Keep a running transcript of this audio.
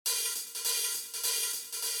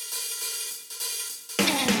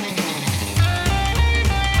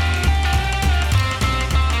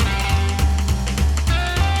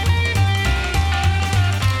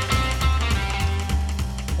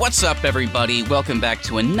What's up, everybody? Welcome back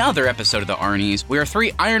to another episode of the Arnies. We are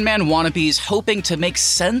three Iron Man wannabes hoping to make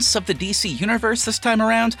sense of the DC universe this time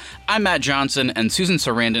around. I'm Matt Johnson, and Susan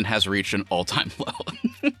Sarandon has reached an all-time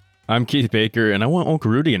low. I'm Keith Baker, and I want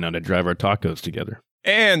Uncle Rudy and I to drive our tacos together.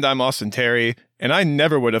 And I'm Austin Terry, and I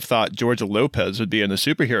never would have thought Georgia Lopez would be in the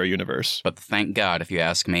superhero universe. But thank God, if you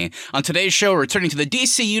ask me. On today's show, we're returning to the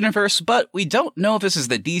DC universe, but we don't know if this is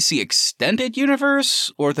the DC Extended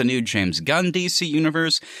Universe or the new James Gunn DC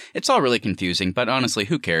universe. It's all really confusing, but honestly,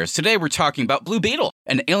 who cares? Today, we're talking about Blue Beetle.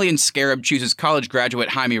 An alien scarab chooses college graduate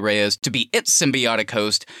Jaime Reyes to be its symbiotic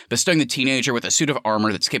host, bestowing the teenager with a suit of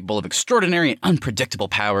armor that's capable of extraordinary and unpredictable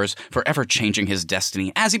powers, forever changing his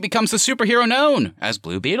destiny as he becomes the superhero known as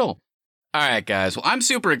Blue Beetle. All right, guys. Well, I'm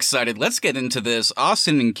super excited. Let's get into this.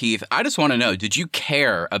 Austin and Keith, I just want to know, did you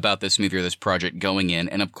care about this movie or this project going in?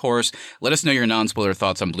 And of course, let us know your non-spoiler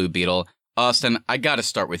thoughts on Blue Beetle. Austin, I got to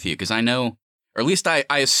start with you because I know, or at least I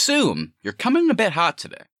assume, you're coming a bit hot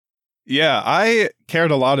today. Yeah, I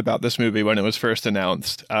cared a lot about this movie when it was first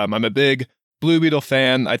announced. I'm a big Blue Beetle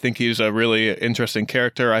fan. I think he's a really interesting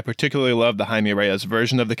character. I particularly love the Jaime Reyes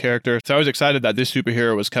version of the character. So I was excited that this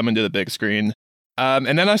superhero was coming to the big screen.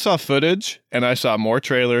 And then I saw footage, and I saw more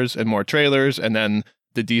trailers, and then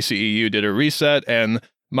the DCEU did a reset, and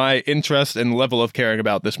my interest and level of caring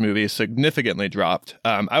about this movie significantly dropped.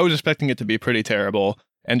 I was expecting it to be pretty terrible,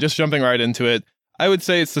 and just jumping right into it, I would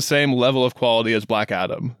say it's the same level of quality as Black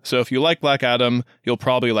Adam. So if you like Black Adam, you'll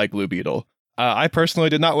probably like Blue Beetle. I personally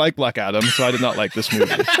did not like Black Adam, so I did not like this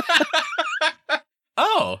movie.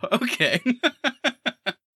 Oh, okay.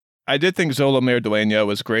 I did think Zola Dueña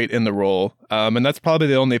was great in the role, and that's probably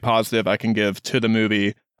the only positive I can give to the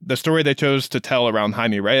movie. The story they chose to tell around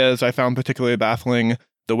Jaime Reyes I found particularly baffling.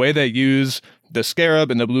 The way they use the Scarab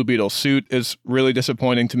in the Blue Beetle suit is really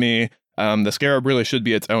disappointing to me. The Scarab really should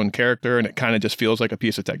be its own character, and it kind of just feels like a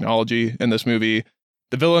piece of technology in this movie.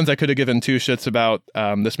 The villains I could have given two shits about.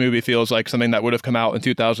 This movie feels like something that would have come out in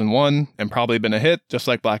 2001 and probably been a hit, just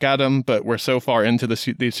like Black Adam, but we're so far into these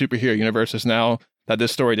superhero universes now that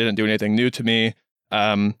this story didn't do anything new to me.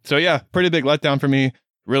 So yeah, pretty big letdown for me.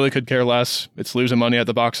 Really could care less. It's losing money at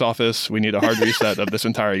the box office. We need a hard reset of this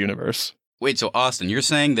entire universe. Wait, so Austin, you're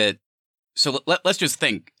saying that... So let's just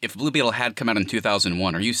think, if Blue Beetle had come out in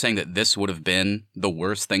 2001, are you saying that this would have been the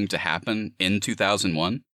worst thing to happen in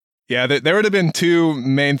 2001? Yeah, there would have been two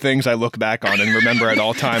main things I look back on and remember at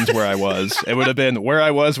all times where I was. It would have been where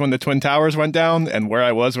I was when the Twin Towers went down and where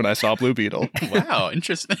I was when I saw Blue Beetle. Wow,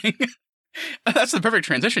 interesting. That's the perfect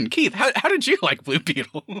transition. Keith, how did you like Blue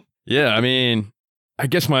Beetle? Yeah, I mean, I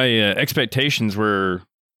guess my expectations were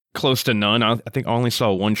close to none. I think I only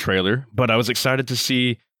saw one trailer, but I was excited to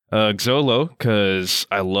see Xolo because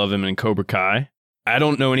I love him in Cobra Kai. I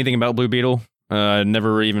don't know anything about Blue Beetle. I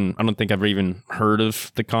don't think I've even heard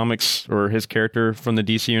of the comics or his character from the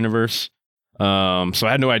DC universe. So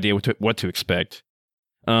I had no idea what to expect.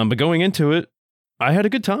 But going into it, I had a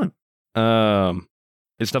good time.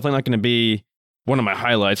 It's definitely not going to be one of my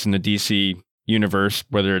highlights in the DC universe,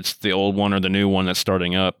 whether it's the old one or the new one that's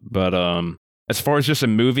starting up. But as far as just a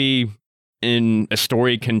movie in a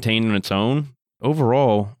story contained on its own,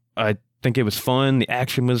 overall, I think it was fun. The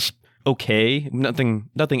action was okay. Nothing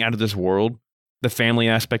out of this world. The family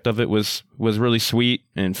aspect of it was really sweet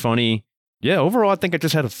and funny. Yeah, overall, I think I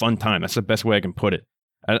just had a fun time. That's the best way I can put it.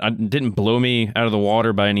 I didn't blow me out of the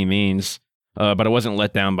water by any means, but I wasn't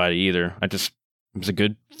let down by it either. It was a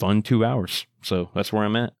good, fun 2 hours. So that's where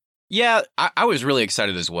I'm at. Yeah, I was really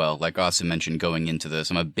excited as well. Like Austin mentioned going into this,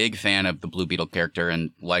 I'm a big fan of the Blue Beetle character. And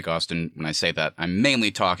like Austin, when I say that, I'm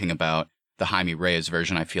mainly talking about the Jaime Reyes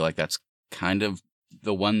version. I feel like that's kind of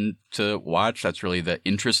the one to watch. That's really the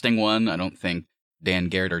interesting one. I don't think Dan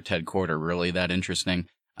Garrett or Ted Kord are really that interesting.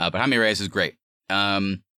 But Jaime Reyes is great.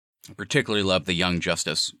 Particularly love the Young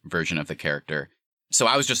Justice version of the character. So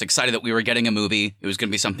I was just excited that we were getting a movie. It was going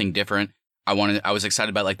to be something different. I was excited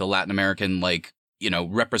about like the Latin American,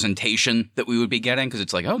 representation that we would be getting. Cause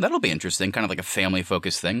it's like, oh, that'll be interesting. Kind of like a family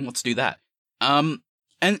focused thing. Let's do that.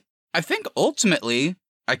 And I think ultimately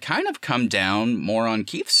I kind of come down more on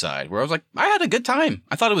Keith's side where I was like, I had a good time.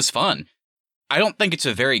 I thought it was fun. I don't think it's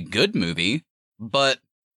a very good movie, but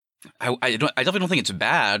I definitely don't think it's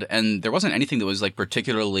bad. And there wasn't anything that was like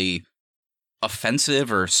particularly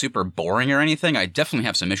offensive or super boring or anything. I definitely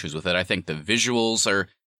have some issues with it. I think the visuals are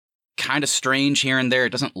kind of strange here and there.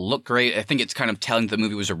 It doesn't look great. I think it's kind of telling the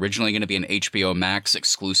movie was originally going to be an HBO Max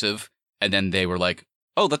exclusive. And then they were like,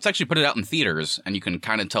 oh, let's actually put it out in theaters. And you can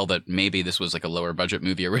kind of tell that maybe this was like a lower budget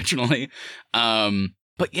movie originally.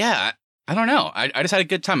 But yeah, I don't know. I just had a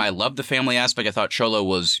good time. I loved the family aspect. I thought Cholo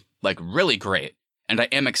was like really great. And I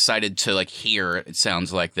am excited to like hear, it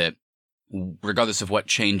sounds like that regardless of what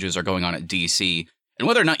changes are going on at DC, and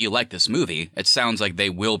whether or not you like this movie, it sounds like they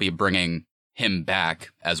will be bringing him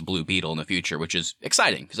back as Blue Beetle in the future, which is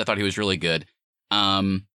exciting because I thought he was really good.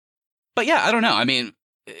 But yeah, I don't know. I mean,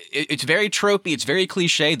 it's very tropey. It's very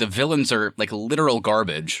cliche. The villains are like literal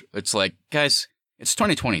garbage. It's like, guys, it's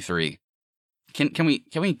 2023. Can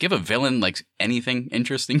we give a villain like anything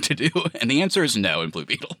interesting to do? And the answer is no in Blue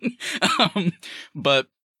Beetle. But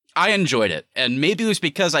I enjoyed it, and maybe it was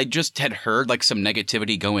because I just had heard like some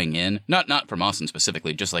negativity going in, not from Austin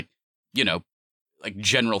specifically, just like, you know, like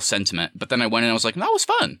general sentiment. But then I went in and I was like, that was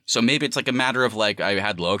fun. So maybe it's like a matter of like I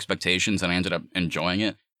had low expectations and I ended up enjoying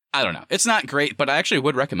it. I don't know. It's not great, but I actually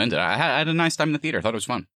would recommend it. I had a nice time in the theater. I thought it was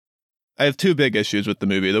fun. I have two big issues with the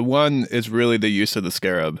movie. The one is really the use of the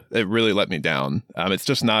scarab. It really let me down. It's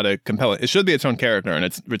just not a compelling. It should be its own character, and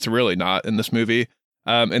it's really not in this movie.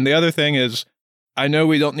 And the other thing is, I know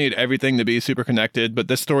we don't need everything to be super connected, but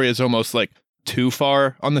this story is almost like too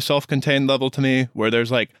far on the self-contained level to me, where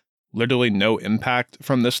there's like literally no impact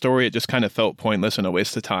from this story. It just kind of felt pointless and a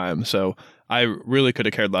waste of time. So I really could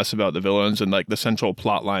have cared less about the villains and like the central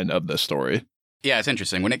plot line of this story. Yeah, it's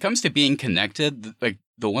interesting. When it comes to being connected, like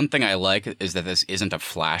the one thing I like is that this isn't a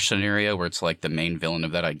Flash scenario where it's like the main villain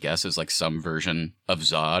of that, I guess, is like some version of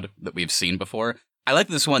Zod that we've seen before. I like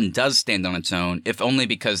that this one does stand on its own, if only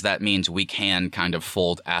because that means we can kind of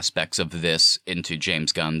fold aspects of this into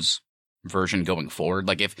James Gunn's version going forward.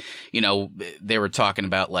 Like if, you know, they were talking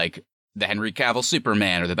about like the Henry Cavill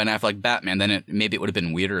Superman or the Ben Affleck Batman, then maybe it would have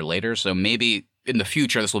been weirder later. So maybe in the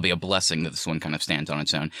future, this will be a blessing that this one kind of stands on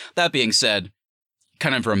its own. That being said,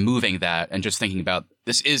 kind of removing that and just thinking about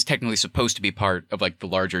this is technically supposed to be part of like the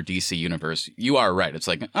larger DC universe. You are right. It's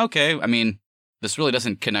like, okay, I mean, this really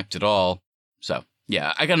doesn't connect at all. So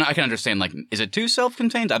yeah, I can understand, like, is it too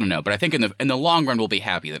self-contained? I don't know, but I think in the long run, we'll be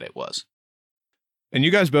happy that it was. And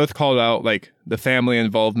you guys both called out, like, the family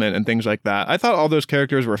involvement and things like that. I thought all those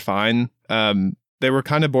characters were fine. They were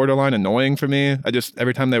kind of borderline annoying for me.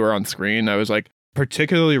 Every time they were on screen, I was like,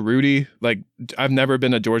 particularly Rudy. Like, I've never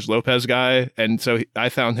been a George Lopez guy, and so I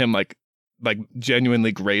found him, like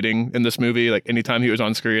genuinely grating in this movie. Like anytime he was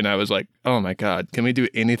on screen, I was like, oh my God, can we do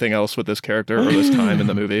anything else with this character or this time in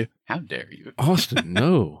the movie? How dare you? Austin,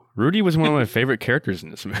 no. Rudy was one of my favorite characters in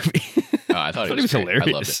this movie. Oh, I thought he was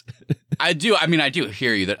hilarious. I loved it. I do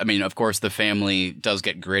hear you that, I mean, of course the family does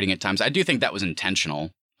get grating at times. I do think that was intentional,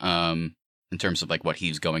 in terms of like what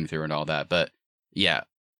he's going through and all that. But yeah,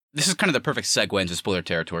 this is kind of the perfect segue into spoiler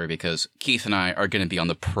territory because Keith and I are going to be on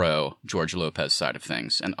the pro George Lopez side of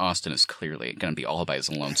things, and Austin is clearly going to be all by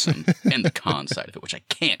his lonesome in the con side of it, which I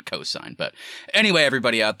can't co-sign. But anyway,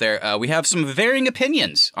 everybody out there, we have some varying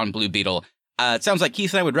opinions on Blue Beetle. It sounds like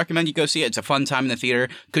Keith and I would recommend you go see it. It's a fun time in the theater.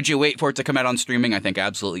 Could you wait for it to come out on streaming? I think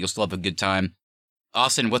absolutely. You'll still have a good time.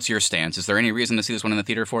 Austin, what's your stance? Is there any reason to see this one in the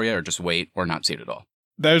theater for you, or just wait or not see it at all?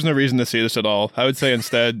 There's no reason to see this at all. I would say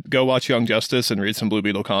instead, go watch Young Justice and read some Blue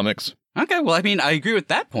Beetle comics. Okay, well, I mean, I agree with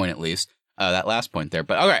that point at least. That last point there.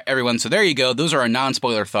 But all right, everyone, so there you go. Those are our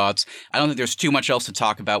non-spoiler thoughts. I don't think there's too much else to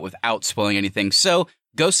talk about without spoiling anything. So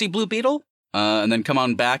go see Blue Beetle, and then come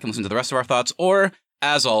on back and listen to the rest of our thoughts. Or,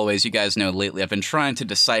 as always, you guys know lately I've been trying to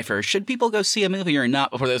decipher, should people go see a movie or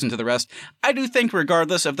not before they listen to the rest? I do think,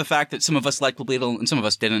 regardless of the fact that some of us liked Blue Beetle and some of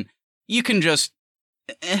us didn't, you can just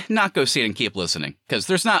not go see it and keep listening, because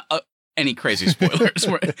there's not any crazy spoilers.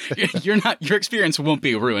 Your experience won't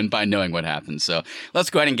be ruined by knowing what happens. So let's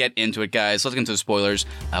go ahead and get into it, guys. Let's get into the spoilers.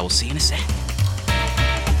 I will see you in a sec.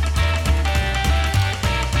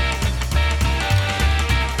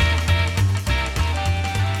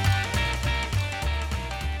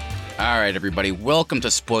 All right, everybody, welcome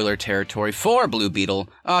to spoiler territory for Blue Beetle.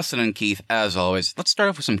 Austin and Keith, as always. Let's start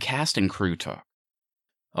off with some cast and crew talk.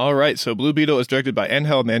 All right, so Blue Beetle is directed by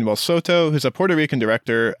Angel Manuel Soto, who's a Puerto Rican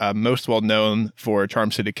director, most well known for Charm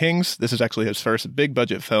City Kings. This is actually his first big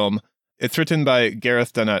budget film. It's written by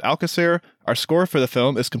Gareth Donat Alcacer. Our score for the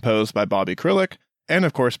film is composed by Bobby Krillick, and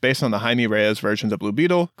of course, based on the Jaime Reyes versions of Blue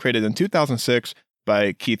Beetle, created in 2006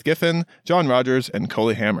 by Keith Giffen, John Rogers, and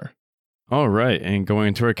Coley Hammer. All right, and going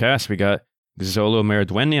into our cast, we got Xolo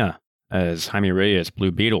Maridueña as Jaime Reyes,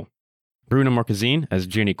 Blue Beetle, Bruna Marquezine as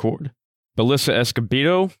Jenny Cord, Belissa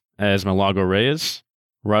Escobedo as Malago Reyes,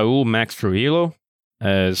 Raul Max Trujillo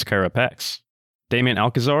as Carapax, Damien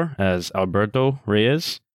Alcazar as Alberto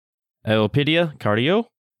Reyes, Elpidia Carrillo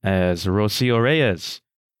as Rocio Reyes,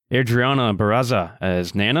 Adriana Barraza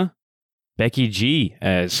as Nana, Becky G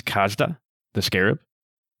as Kajda, the Scarab,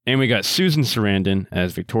 and we got Susan Sarandon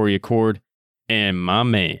as Victoria Cord, and my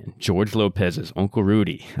man, George Lopez's Uncle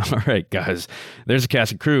Rudy. All right, guys, there's a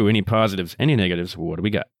cast and crew. Any positives, any negatives? What do we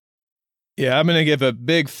got? Yeah, I'm going to give a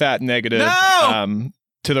big fat negative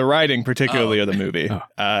to the writing, particularly of the movie. Oh.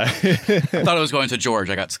 I thought it was going to George.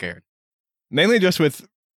 I got scared. Mainly just with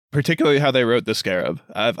particularly how they wrote the Scarab.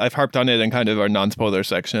 I've harped on it in kind of our non-spoiler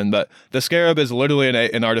section, but the Scarab is literally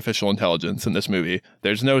an artificial intelligence in this movie.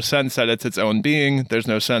 There's no sense that it's its own being. There's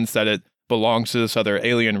no sense that it belongs to this other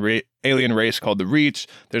alien race called the Reach.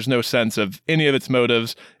 There's no sense of any of its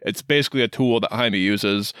motives. It's basically a tool that Jaime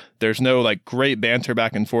uses. There's no like great banter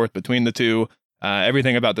back and forth between the two.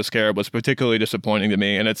 Everything about the Scarab was particularly disappointing to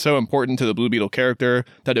me, and it's so important to the Blue Beetle character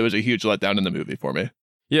that it was a huge letdown in the movie for me.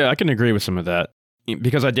 Yeah, I can agree with some of that.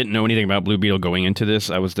 Because I didn't know anything about Blue Beetle going into this,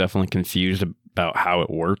 I was definitely confused about how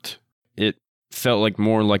it worked. It felt like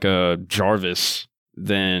more like a Jarvis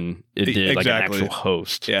than it did like an actual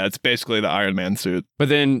host. Yeah, it's basically the Iron Man suit. But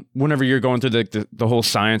then whenever you're going through the whole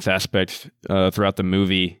science aspect throughout the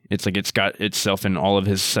movie, it's like it's got itself in all of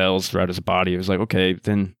his cells throughout his body. It was like, okay,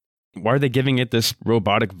 then why are they giving it this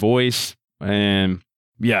robotic voice? And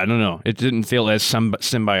yeah, I don't know. It didn't feel as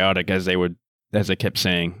symbiotic as they kept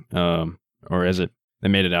saying. Or as they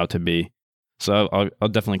made it out to be. So I'll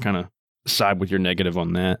definitely kind of side with your negative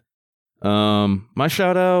on that. My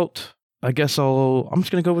shout out, I guess I'm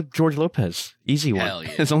just going to go with George Lopez. Easy one. Hell yeah.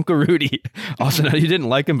 His Uncle Rudy. Also, you didn't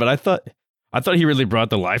like him, but I thought he really brought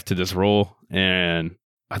the life to this role. And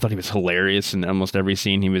I thought he was hilarious in almost every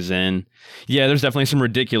scene he was in. Yeah, there's definitely some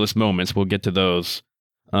ridiculous moments. We'll get to those.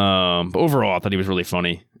 But overall, I thought he was really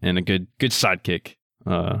funny and a good sidekick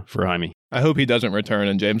for Jaime. I hope he doesn't return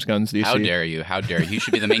in James Gunn's DC. How dare you? How dare you? He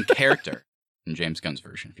should be the main character in James Gunn's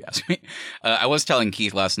version, if you ask me. I was telling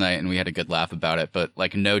Keith last night, and we had a good laugh about it, but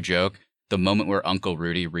like no joke, the moment where Uncle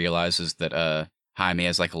Rudy realizes that Jaime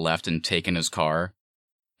has like left and taken his car,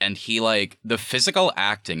 and he like the physical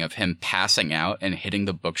acting of him passing out and hitting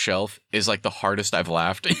the bookshelf is like the hardest I've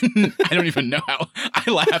laughed. I don't even know how. I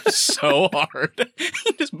laughed so hard.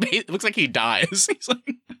 It looks like he dies. He's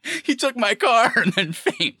like, he took my car and then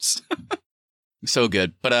faints. So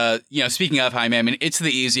good. But, speaking of Jaime, I mean, it's the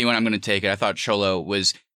easy one. I'm going to take it. I thought Cholo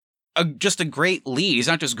was just a great lead. He's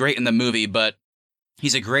not just great in the movie, but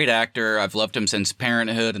he's a great actor. I've loved him since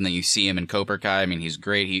Parenthood, and then you see him in Cobra Kai. I mean, he's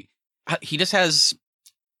great. He just has,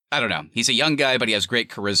 I don't know. He's a young guy, but he has great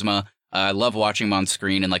charisma. I love watching him on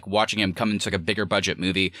screen and like watching him come into like a bigger budget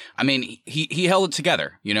movie. I mean, he held it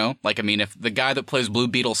together, you know? Like, I mean, if the guy that plays Blue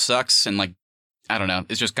Beetle sucks and like, I don't know,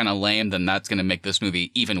 it's just kind of lame, then that's going to make this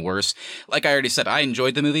movie even worse. Like I already said, I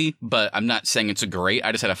enjoyed the movie, but I'm not saying it's great.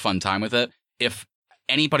 I just had a fun time with it. If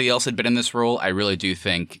anybody else had been in this role, I really do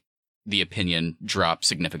think the opinion dropped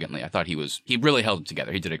significantly. I thought he really held it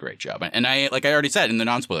together. He did a great job. And I already said in the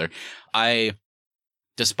non-spoiler,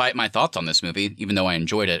 despite my thoughts on this movie, even though I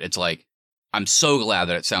enjoyed it, it's like, I'm so glad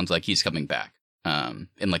that it sounds like he's coming back.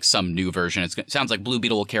 In like some new version. It sounds like Blue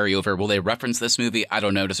Beetle will carry over. Will they reference this movie? I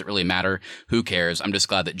don't know. Does it really matter? Who cares? I'm just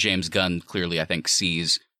glad that James Gunn clearly, I think,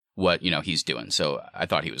 sees what, he's doing. So I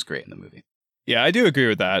thought he was great in the movie. Yeah, I do agree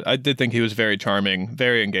with that. I did think he was very charming,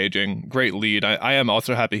 very engaging, great lead. I am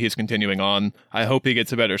also happy he's continuing on. I hope he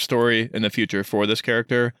gets a better story in the future for this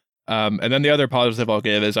character. And then the other positive I'll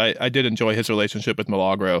give is I did enjoy his relationship with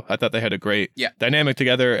Milagro. I thought they had a great dynamic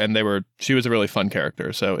together, and she was a really fun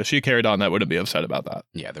character. So if she carried on, I wouldn't be upset about that.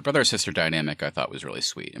 Yeah, the brother-sister dynamic I thought was really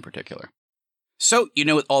sweet in particular. So, you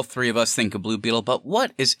know what all three of us think of Blue Beetle, but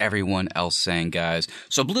what is everyone else saying, guys?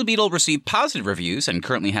 So Blue Beetle received positive reviews and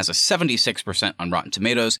currently has a 76% on Rotten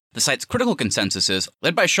Tomatoes. The site's critical consensus is,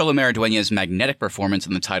 led by Xolo Maridueña's magnetic performance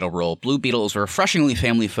in the title role, Blue Beetle is a refreshingly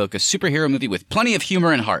family-focused superhero movie with plenty of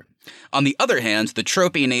humor and heart. On the other hand, the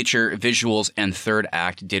tropey nature, visuals, and third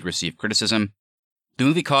act did receive criticism. The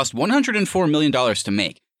movie cost $104 million to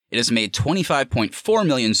make. It has made $25.4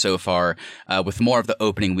 million so far, with more of the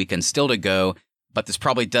opening weekend still to go. But this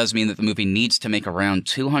probably does mean that the movie needs to make around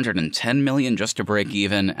 $210 million just to break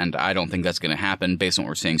even, and I don't think that's going to happen based on what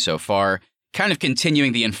we're seeing so far. Kind of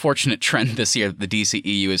continuing the unfortunate trend this year that the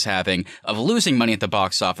DCEU is having of losing money at the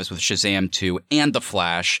box office with Shazam 2 and The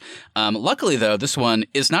Flash. Luckily, though, this one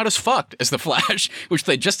is not as fucked as The Flash, which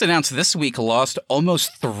they just announced this week lost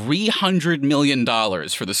almost $300 million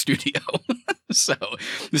for the studio. So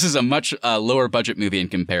this is a much lower budget movie in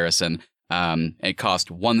comparison. It cost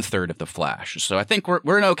 1/3 of The Flash. So I think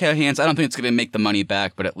we're in okay hands. I don't think it's going to make the money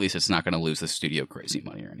back, but at least it's not going to lose the studio crazy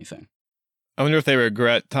money or anything. I wonder if they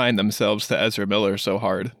regret tying themselves to Ezra Miller so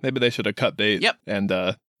hard. Maybe they should have cut bait and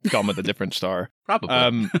gone with a different star.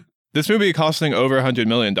 Probably. This movie costing over $100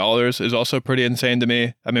 million is also pretty insane to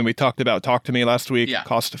me. I mean, we talked about Talk to Me last week. Yeah.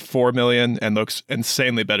 Cost $4 million and looks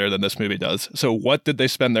insanely better than this movie does. So what did they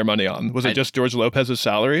spend their money on? Was it just George Lopez's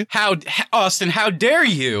salary? Austin, how dare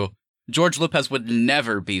you? George Lopez would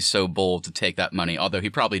never be so bold to take that money, although he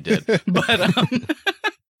probably did. But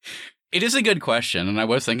it is a good question, and I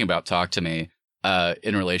was thinking about Talk to Me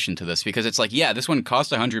in relation to this, because it's like, yeah, this one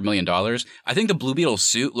cost $100 million. I think the Blue Beetle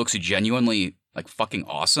suit looks genuinely like fucking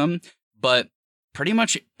awesome, but pretty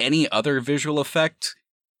much any other visual effect,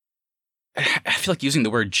 I feel like using the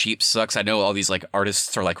word cheap sucks. I know all these like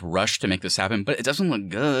artists are like rushed to make this happen, but it doesn't look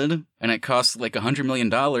good, and it costs like $100 million.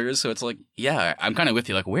 So it's like, yeah, I'm kind of with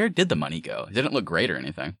you. Like, where did the money go? It didn't look great or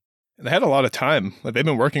anything. They had a lot of time. Like, they've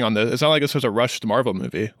been working on this. It's not like this was a rushed Marvel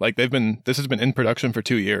movie. Like, this has been in production for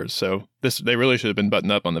 2 years. So they really should have been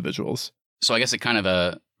buttoned up on the visuals. So I guess it kind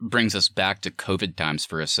of brings us back to COVID times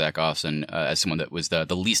for a sec, Austin, as someone that was the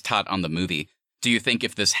least hot on the movie. Do you think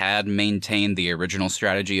if this had maintained the original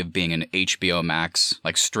strategy of being an HBO Max,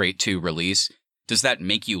 like straight to release, does that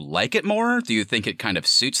make you like it more? Do you think it kind of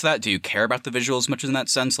suits that? Do you care about the visuals much in that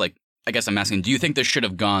sense? Like, I guess I'm asking, do you think this should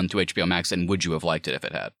have gone to HBO Max, and would you have liked it if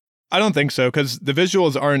it had? I don't think so, because the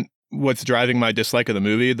visuals aren't what's driving my dislike of the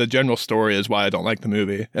movie. The general story is why I don't like the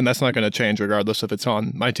movie, and that's not going to change regardless if it's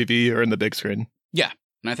on my TV or in the big screen. Yeah,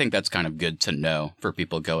 and I think that's kind of good to know for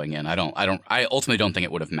people going in. I ultimately don't think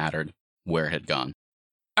it would have mattered where it had gone.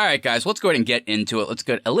 All right, guys, let's go ahead and get into it. Let's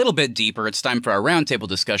get a little bit deeper. It's time for our roundtable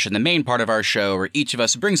discussion, the main part of our show where each of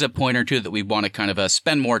us brings a point or two that we want to kind of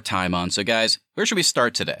spend more time on. So, guys, where should we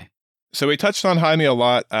start today? So we touched on Jaime a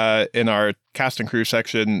lot in our cast and crew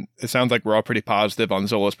section. It sounds like we're all pretty positive on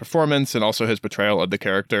Zola's performance and also his portrayal of the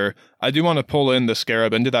character. I do want to pull in the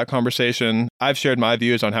Scarab into that conversation. I've shared my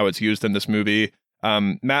views on how it's used in this movie.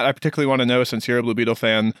 Matt, I particularly want to know, since you're a Blue Beetle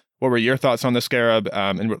fan, what were your thoughts on the Scarab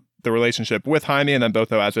and the relationship with Jaime, and then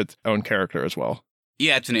Botho as its own character as well?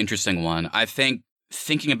 Yeah, it's an interesting one. I think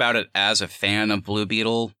thinking about it as a fan of Blue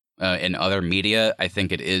Beetle in other media, I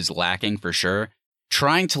think it is lacking for sure.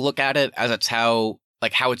 Trying to look at it as how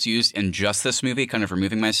it's used in just this movie, kind of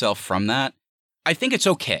removing myself from that, I think it's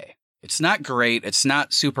okay. It's not great. It's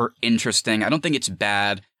not super interesting. I don't think it's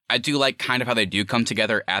bad. I do like kind of how they do come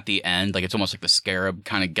together at the end. Like, it's almost like the Scarab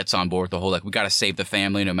kind of gets on board with the whole, like, we got to save the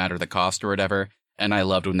family no matter the cost or whatever. And I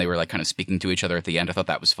loved when they were like kind of speaking to each other at the end. I thought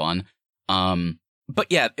that was fun. But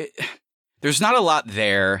yeah, there's not a lot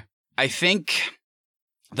there. I think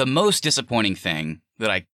the most disappointing thing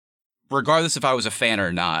that regardless if I was a fan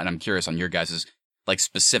or not, and I'm curious on your guys' like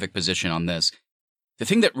specific position on this, the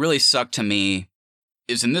thing that really sucked to me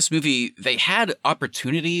is in this movie, they had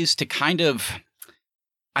opportunities to kind of,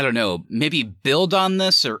 I don't know, maybe build on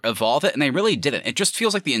this or evolve it, and they really didn't. It just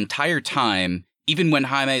feels like the entire time, even when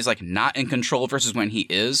Jaime is like not in control versus when he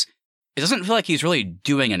is, it doesn't feel like he's really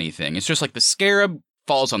doing anything. It's just like the Scarab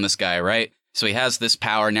falls on this guy, right? So he has this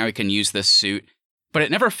power, now he can use this suit, but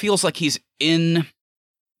it never feels like he's in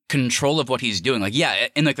control of what he's doing. Like, yeah,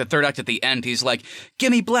 in like the third act at the end, he's like,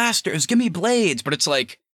 give me blasters, give me blades, but it's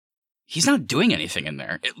like, he's not doing anything in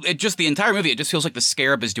there. It just, the entire movie, it just feels like the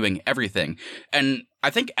Scarab is doing everything. And I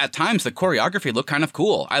think at times the choreography looked kind of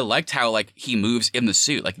cool. I liked how like he moves in the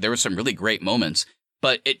suit. Like, there were some really great moments,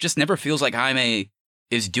 but it just never feels like Jaime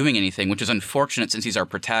is doing anything, which is unfortunate since he's our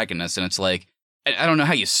protagonist. And it's like, I don't know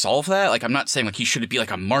how you solve that. Like, I'm not saying like he should be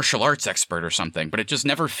like a martial arts expert or something, but it just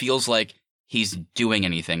never feels like he's doing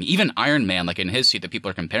anything. Even Iron Man, like in his suit that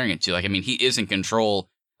people are comparing it to, like, I mean, he is in control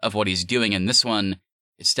of what he's doing. And this one,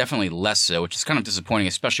 it's definitely less so, which is kind of disappointing,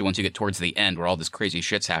 especially once you get towards the end where all this crazy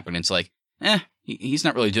shit's happening. It's like, he's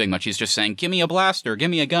not really doing much. He's just saying, give me a blaster,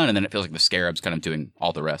 give me a gun. And then it feels like the Scarab's kind of doing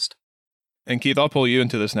all the rest. And Keith, I'll pull you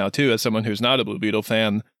into this now too, as someone who's not a Blue Beetle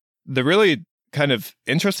fan. The really kind of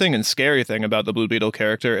interesting and scary thing about the Blue Beetle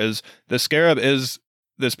character is the Scarab is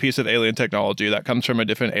this piece of alien technology that comes from a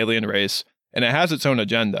different alien race, and it has its own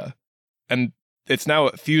agenda. And it's now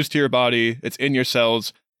fused to your body, it's in your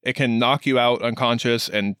cells, it can knock you out unconscious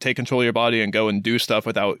and take control of your body and go and do stuff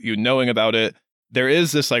without you knowing about it. There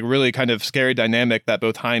is this like really kind of scary dynamic that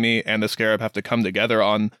both Jaime and the Scarab have to come together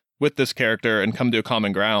on with this character and come to a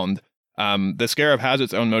common ground. The Scarab has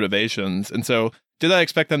its own motivations. And so did I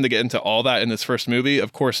expect them to get into all that in this first movie?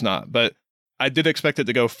 Of course not. But I did expect it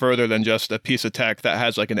to go further than just a piece of tech that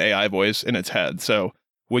has like an AI voice in its head. So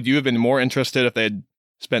would you have been more interested if they had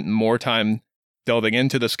spent more time delving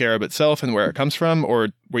into the Scarab itself and where it comes from? Or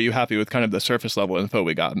were you happy with kind of the surface level info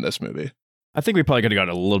we got in this movie? I think we probably could have got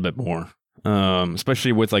a little bit more,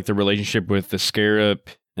 especially with like the relationship with the Scarab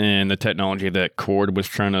and the technology that Cord was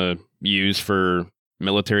trying to use for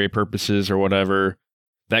military purposes or whatever.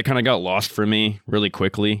 That kind of got lost for me really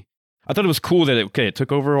quickly. I thought it was cool that it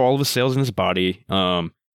took over all of the cells in his body.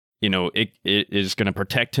 It is going to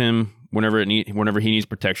protect him whenever he needs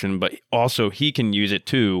protection, but also he can use it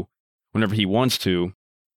too whenever he wants to.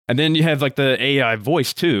 And then you have like the AI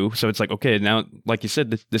voice too. So it's like, okay, now, like you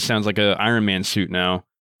said, this sounds like a Iron Man suit now,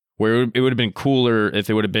 where it would have been cooler if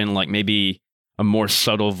it would have been like maybe a more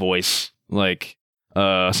subtle voice, like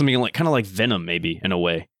something like kind of like Venom, maybe in a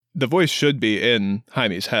way. The voice should be in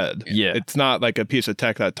Jaime's head. Yeah. It's not like a piece of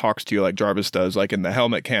tech that talks to you like Jarvis does, like in the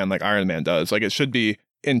helmet can, like Iron Man does. Like it should be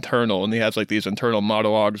internal, and he has like these internal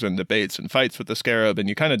monologues and debates and fights with the Scarab, and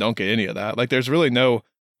you kind of don't get any of that. Like there's really no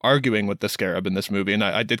arguing with the Scarab in this movie, and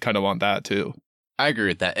I did kind of want that too. I agree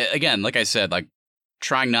with that. Again, like I said, like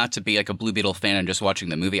trying not to be like a Blue Beetle fan and just watching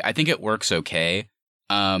the movie, I think it works okay.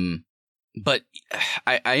 But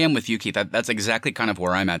I am with you, Keith. That's exactly kind of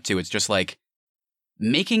where I'm at too. It's just like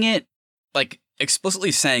making it like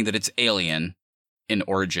explicitly saying that it's alien in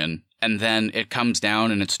origin, and then it comes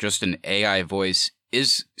down and it's just an AI voice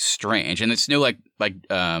is strange. And it's no like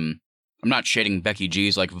I'm not shading Becky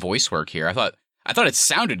G's like voice work here. I thought it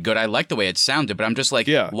sounded good. I liked the way it sounded, but I'm just like,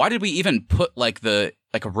 why did we even put like a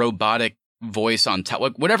robotic voice on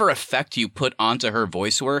top? Whatever effect you put onto her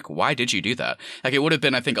voice work, why did you do that? Like it would have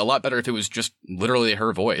been, I think, a lot better if it was just literally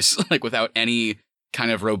her voice, like without any kind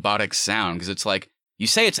of robotic sound. Because it's like, you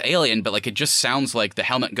say it's alien, but like it just sounds like the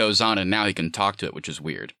helmet goes on and now he can talk to it, which is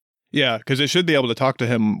weird. Yeah, because it should be able to talk to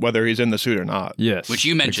him whether he's in the suit or not. Yes. Which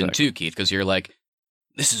you mentioned too, Keith, because you're like,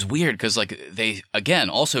 this is weird because like they again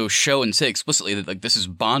also show and say explicitly that like this is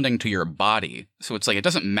bonding to your body. So it's like it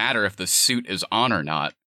doesn't matter if the suit is on or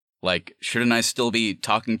not. Like, shouldn't I still be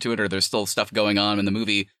talking to it, or there's still stuff going on in the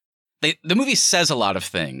movie? The movie says a lot of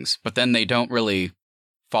things, but then they don't really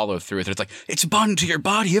follow through with it. It's like, it's bonding to your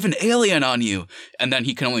body, you have an alien on you. And then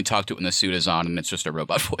he can only talk to it when the suit is on, and it's just a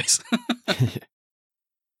robot voice.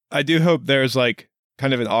 I do hope there's like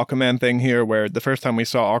kind of an Aquaman thing here, where the first time we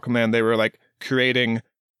saw Aquaman, they were like creating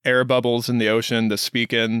air bubbles in the ocean to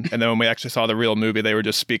speak in, and then when we actually saw the real movie, they were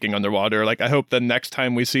just speaking underwater. Like I hope the next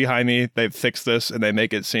time we see Jaime, they fix this and they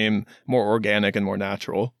make it seem more organic and more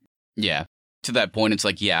natural. Yeah. To that point, it's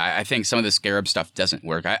like, yeah, I think some of the Scarab stuff doesn't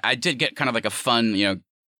work. I did get kind of like a fun,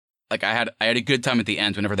 like I had a good time at the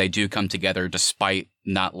end whenever they do come together, despite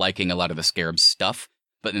not liking a lot of the Scarab stuff.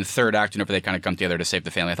 But in the third act, whenever they kind of come together to save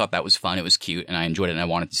the family, I thought that was fun. It was cute, and I enjoyed it, and I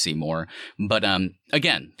wanted to see more. But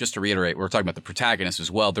again, just to reiterate, we're talking about the protagonist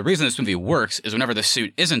as well. The reason this movie works is whenever the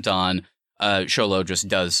suit isn't on, Xolo just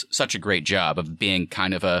does such a great job of being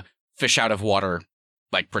kind of a fish out of water,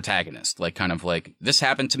 like, protagonist. Like, kind of like, this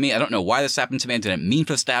happened to me. I don't know why this happened to me. I didn't mean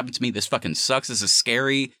for this to happen to me. This fucking sucks. This is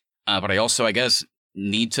scary. But I also, I guess,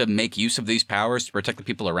 need to make use of these powers to protect the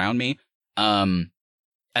people around me.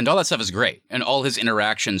 And all that stuff is great. And all his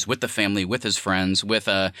interactions with the family, with his friends, with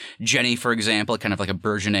Jenny, for example, kind of like a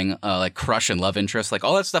burgeoning like crush and love interest. Like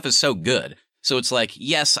all that stuff is so good. So it's like,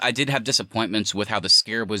 yes, I did have disappointments with how the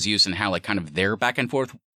Scarab was used and how like kind of their back and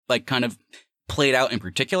forth like kind of played out in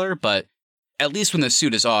particular. But at least when the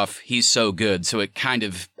suit is off, he's so good. So it kind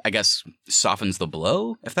of, I guess, softens the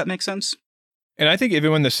blow, if that makes sense. And I think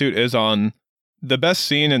even when the suit is on, the best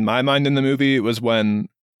scene in my mind in the movie was when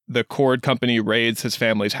the Cord Company raids his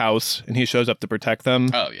family's house and he shows up to protect them.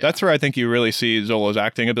 Oh, yeah. That's where I think you really see Xolo's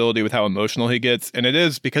acting ability with how emotional he gets. And it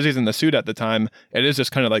is, because he's in the suit at the time, it is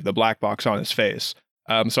just kind of like the black box on his face.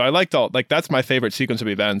 So I liked that's my favorite sequence of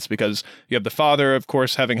events, because you have the father, of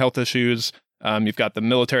course, having health issues. You've got the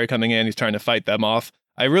military coming in. He's trying to fight them off.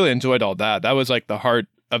 I really enjoyed all that. That was like the heart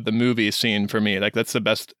of the movie scene for me. Like that's the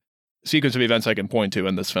best sequence of events I can point to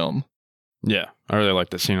in this film. Yeah, I really like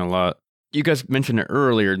that scene a lot. You guys mentioned it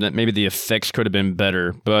earlier that maybe the effects could have been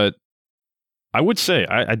better, but I would say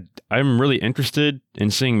I'm really interested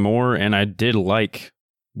in seeing more, and I did like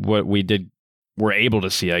what we're able to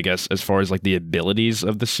see, I guess, as far as like the abilities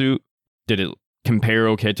of the suit. Did it compare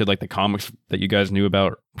okay to like the comics that you guys knew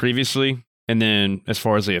about previously? And then as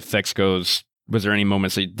far as the effects goes, was there any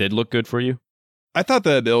moments that did look good for you? I thought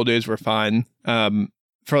the abilities were fine.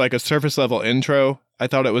 For like a surface level intro, I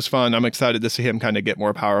thought it was fun. I'm excited to see him kind of get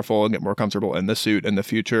more powerful and get more comfortable in the suit in the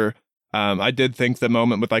future. I did think the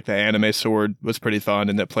moment with like the anime sword was pretty fun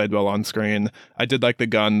and it played well on screen. I did like the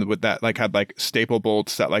gun with that, like had like staple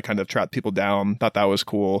bolts that like kind of trapped people down. Thought that was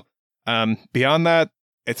cool. Beyond that,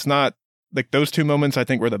 it's not like those two moments I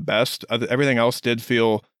think were the best. Everything else did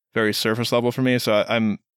feel very surface level for me. So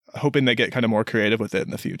I'm hoping they get kind of more creative with it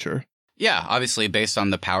in the future. Yeah, obviously based on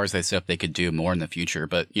the powers they set up, they could do more in the future.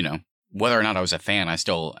 But, whether or not I was a fan,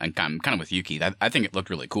 I'm kind of with Yuki. I think it looked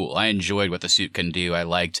really cool. I enjoyed what the suit can do. I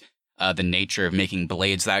liked the nature of making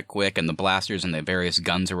blades that quick and the blasters and the various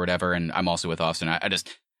guns or whatever. And I'm also with Austin.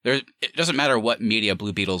 it doesn't matter what media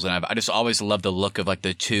Blue Beetle's in. I just always love the look of like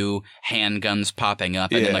the two handguns popping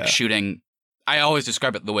up and then like shooting. I always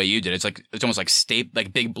describe it the way you did. It's almost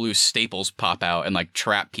like big blue staples pop out and like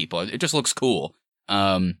trap people. It just looks cool.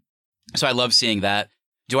 So I love seeing that.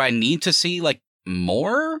 Do I need to see like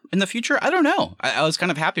more in the future? I don't know. I was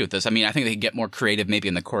kind of happy with this. I mean, I think they could get more creative maybe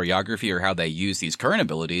in the choreography or how they use these current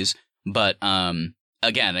abilities. But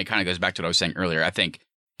again, it kind of goes back to what I was saying earlier. I think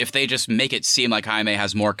if they just make it seem like Jaime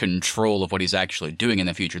has more control of what he's actually doing in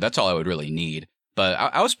the future, that's all I would really need. But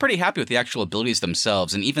I was pretty happy with the actual abilities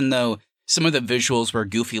themselves. And even though some of the visuals were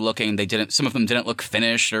goofy looking, some of them didn't look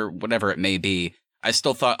finished or whatever it may be, I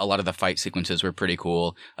still thought a lot of the fight sequences were pretty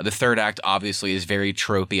cool. The third act obviously is very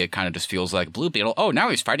tropey. It kind of just feels like Blue Beetle. Oh, now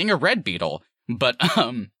he's fighting a red beetle. But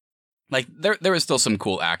like there was still some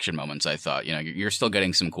cool action moments. I thought, you're still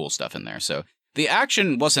getting some cool stuff in there. So the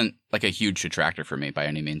action wasn't like a huge detractor for me by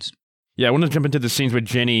any means. Yeah, I want to jump into the scenes with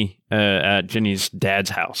Jenny at Jenny's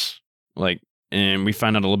dad's house. And we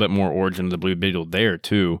find out a little bit more origin of the Blue Beetle there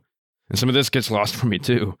too. And some of this gets lost for me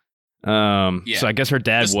too. So I guess her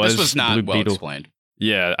dad this was not Blue well Beetle. Explained.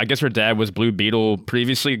 Yeah, I guess her dad was Blue Beetle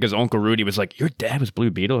previously because Uncle Rudy was like, "Your dad was Blue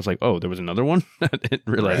Beetle." It's like, oh, there was another one. I didn't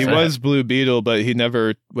realize he that. was Blue Beetle, but he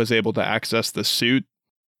never was able to access the suit.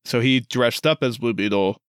 So he dressed up as Blue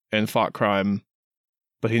Beetle and fought crime,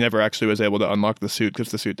 but he never actually was able to unlock the suit because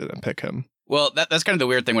the suit didn't pick him. Well, that's kind of the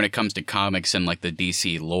weird thing when it comes to comics and like the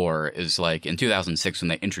DC lore is like in 2006 when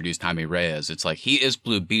they introduced Jaime Reyes, it's like he is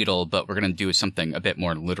Blue Beetle, but we're going to do something a bit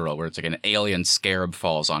more literal where it's like an alien scarab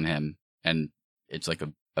falls on him and it's like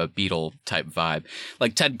a beetle type vibe.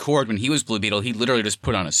 Like Ted Kord, when he was Blue Beetle, he literally just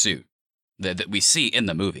put on a suit that we see in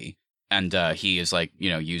the movie. And he is like,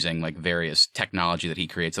 using like various technology that he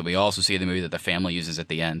creates that we also see in the movie that the family uses at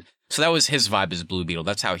the end. So that was his vibe as Blue Beetle.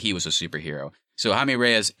 That's how he was a superhero. So Jaime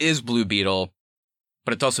Reyes is Blue Beetle,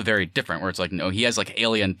 but it's also very different where it's like, no, he has like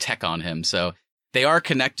alien tech on him. So they are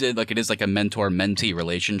connected. Like it is like a mentor-mentee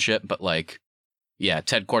relationship. But like, yeah,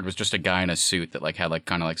 Ted Kord was just a guy in a suit that like had like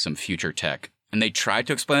kind of like some future tech. And they tried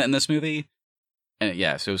to explain it in this movie. And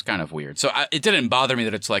yeah, so it was kind of weird. So it didn't bother me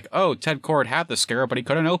that it's like, oh, Ted Kord had the scarab, but he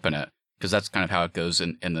couldn't open it. Because that's kind of how it goes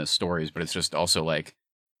in the stories. But it's just also like,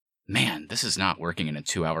 man, this is not working in a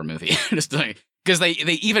 2-hour movie. Just like, because they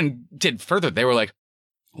even did further. They were like,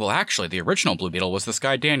 well, actually, the original Blue Beetle was this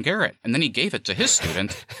guy, Dan Garrett. And then he gave it to his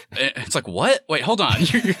student. It's like, what? Wait, hold on.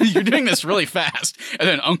 You're doing this really fast. And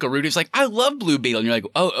then Uncle Rudy's like, I love Blue Beetle. And you're like,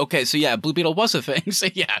 oh, okay. So yeah, Blue Beetle was a thing. So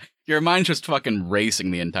yeah, your mind's just fucking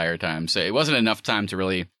racing the entire time. So it wasn't enough time to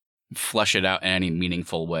really flesh it out in any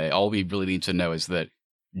meaningful way. All we really need to know is that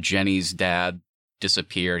Jenny's dad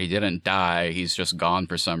disappeared. He didn't die. He's just gone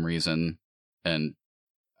for some reason. And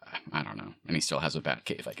I don't know. And he still has a bat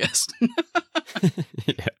cave, I guess.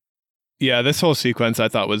 Yeah, this whole sequence I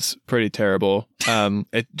thought was pretty terrible.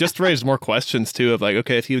 It just raised more questions, too, of like,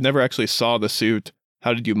 okay, if you never actually saw the suit,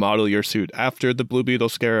 how did you model your suit after the Blue Beetle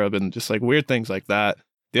scarab? And just like weird things like that.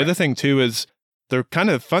 The other thing, too, is the kind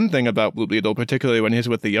of fun thing about Blue Beetle, particularly when he's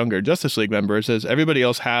with the younger Justice League members, is everybody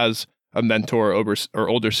else has a mentor or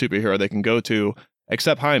older superhero they can go to,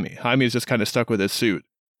 except Jaime. Jaime is just kind of stuck with his suit.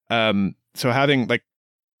 So having like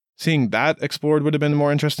seeing that explored would have been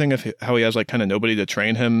more interesting how he has like kind of nobody to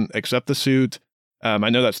train him except the suit. I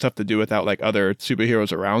know that's tough to do without like other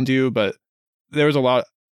superheroes around you, but there was a lot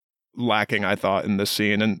lacking, I thought, in this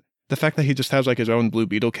scene. And the fact that he just has like his own Blue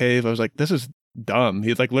Beetle cave, I was like, this is dumb.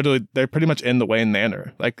 He's like literally, they're pretty much in the Wayne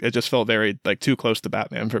Manor. Like it just felt very like too close to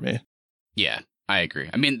Batman for me. Yeah, I agree.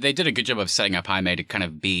 I mean, they did a good job of setting up Jaime to kind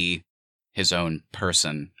of be his own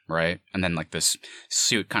person, right? And then like this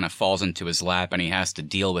suit kind of falls into his lap and he has to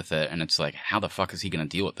deal with it. And it's like, how the fuck is he going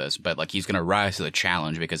to deal with this? But like, he's going to rise to the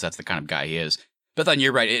challenge because that's the kind of guy he is. But then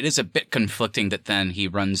you're right. It is a bit conflicting that then he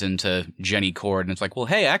runs into Jenny Kord and it's like, well,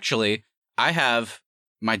 hey, actually, I have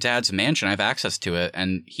my dad's mansion. I have access to it.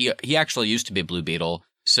 And he actually used to be Blue Beetle.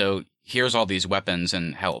 So here's all these weapons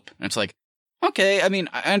and help. And it's like, okay, I mean,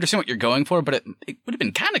 I understand what you're going for, but it would have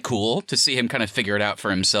been kind of cool to see him kind of figure it out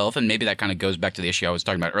for himself. And maybe that kind of goes back to the issue I was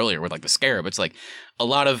talking about earlier with like the scarab. It's like a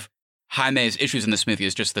lot of Jaime's issues in this movie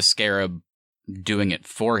is just the scarab doing it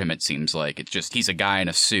for him, it seems like. It's just he's a guy in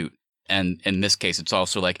a suit. And in this case, it's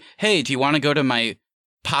also like, hey, do you want to go to my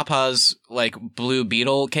papa's like Blue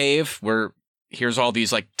Beetle cave where here's all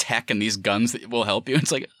these like tech and these guns that will help you?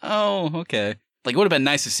 It's like, oh, okay. Like it would have been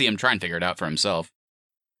nice to see him try and figure it out for himself.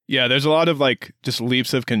 Yeah, there's a lot of like just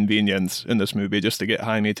leaps of convenience in this movie just to get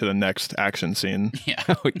Jaime to the next action scene. Yeah.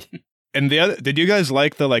 And did you guys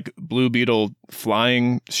like the like Blue Beetle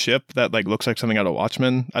flying ship that like looks like something out of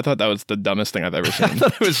Watchmen? I thought that was the dumbest thing I've ever seen. I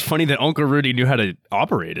thought it was funny that Uncle Rudy knew how to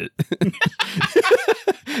operate it.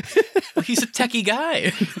 Well, he's a techie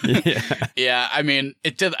guy. Yeah. Yeah, I mean,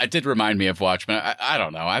 it did remind me of Watchmen. I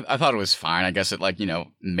don't know. I thought it was fine. I guess it, like,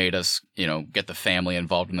 made us, get the family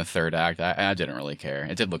involved in the third act. I didn't really care.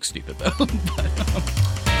 It did look stupid, though.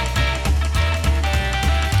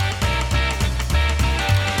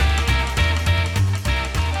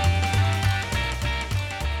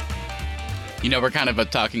 We're kind of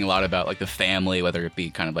talking a lot about, like, the family, whether it be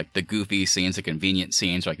kind of like the goofy scenes, the convenient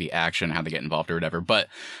scenes, or like the action, how they get involved or whatever. But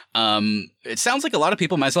it sounds like a lot of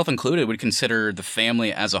people, myself included, would consider the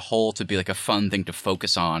family as a whole to be like a fun thing to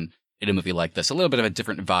focus on in a movie like this. A little bit of a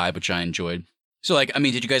different vibe, which I enjoyed. So, like, I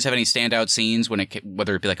mean, did you guys have any standout scenes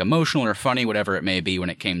whether it be like emotional or funny, whatever it may be, when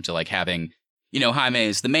it came to like having, Jaime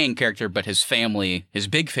is the main character, but his family, his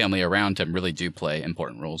big family around him really do play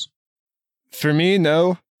important roles? For me,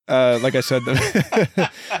 no. Like I said,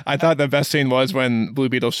 I thought the best scene was when Blue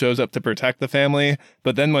Beetle shows up to protect the family.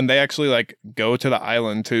 But then when they actually like go to the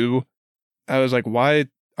island too, I was like, why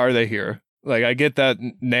are they here? Like, I get that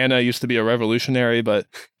Nana used to be a revolutionary, but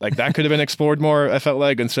like that could have been explored more. I felt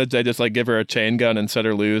like instead they just like give her a chain gun and set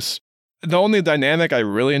her loose. The only dynamic I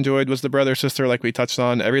really enjoyed was the brother sister, like we touched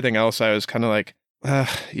on. Everything else, I was kind of like,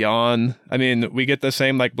 yawn. I mean, we get the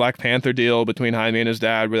same like Black Panther deal between Jaime and his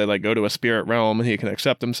dad where they like go to a spirit realm and he can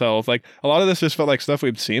accept himself. Like a lot of this just felt like stuff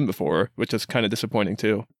we've seen before, which is kind of disappointing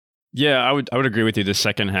too. Yeah, I would agree with you. The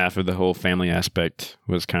second half of the whole family aspect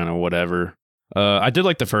was kind of whatever. I did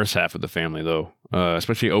like the first half of the family though,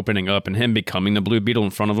 especially opening up and him becoming the Blue Beetle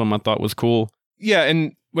in front of him. I thought was cool. Yeah,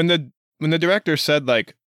 and when the director said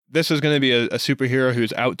like, this is going to be a superhero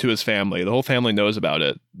who's out to his family. The whole family knows about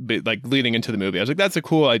it, like leading into the movie. I was like, that's a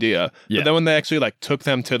cool idea. Yeah. But then when they actually like took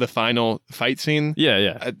them to the final fight scene,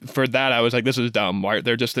 for that I was like, this is dumb. Why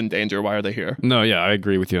they're just in danger? Why are they here? No, yeah, I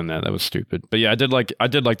agree with you on that. That was stupid. But yeah, I did like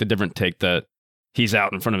the different take that he's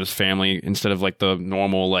out in front of his family instead of like the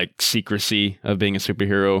normal like secrecy of being a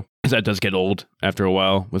superhero. Because that does get old after a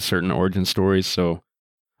while with certain origin stories. So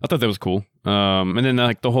I thought that was cool. And then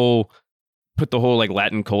like put the whole like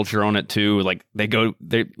Latin culture on it too. Like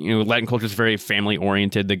Latin culture is very family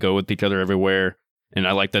oriented. They go with each other everywhere, and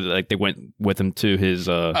I like that. Like they went with him to his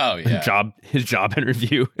job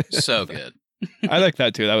interview. So good. I like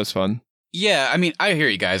that too. That was fun. Yeah, I mean, I hear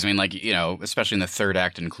you guys. I mean, like, especially in the third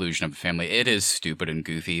act inclusion of a family, it is stupid and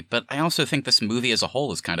goofy. But I also think this movie as a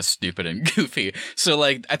whole is kind of stupid and goofy. So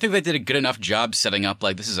like, I think they did a good enough job setting up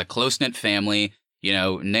like this is a close knit family.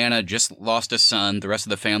 Nana just lost a son. The rest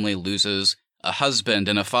of the family loses a husband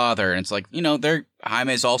and a father. And it's like,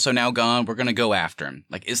 Jaime's also now gone. We're going to go after him.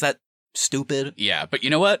 Like, is that stupid? Yeah. But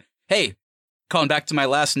you know what? Hey, calling back to my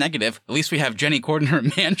last negative, at least we have Jenny Corden in her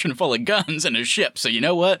mansion full of guns and a ship. So you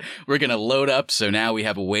know what? We're going to load up. So now we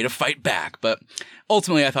have a way to fight back. But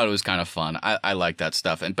ultimately, I thought it was kind of fun. I like that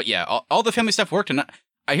stuff. But yeah, all the family stuff worked. And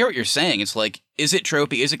I hear what you're saying. It's like, is it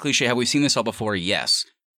tropey? Is it cliche? Have we seen this all before? Yes.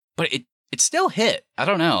 But it still hit. I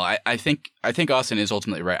don't know. I think Austin is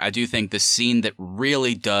ultimately right. I do think the scene that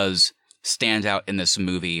really does stand out in this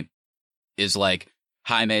movie is like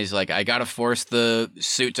Jaime's like, I gotta force the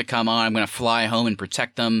suit to come on. I'm gonna fly home and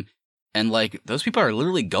protect them. And like those people are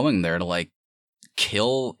literally going there to like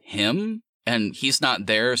kill him, and he's not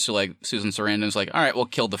there. So like Susan Sarandon's like, all right, we'll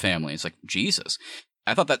kill the family. It's like, Jesus.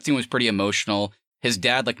 I thought that scene was pretty emotional. His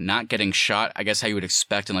dad like not getting shot, I guess how you would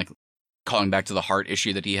expect, and like calling back to the heart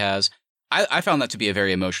issue that he has. I found that to be a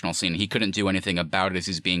very emotional scene. He couldn't do anything about it as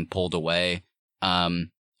he's being pulled away. And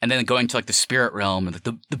then going to like the spirit realm and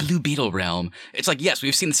the Blue Beetle realm. It's like, yes,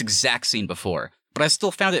 we've seen this exact scene before, but I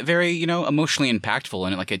still found it very, emotionally impactful.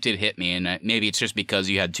 And it did hit me. And maybe it's just because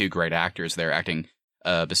you had two great actors there acting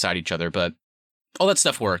beside each other, but all that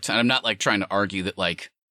stuff worked. And I'm not like trying to argue that like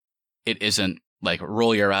it isn't like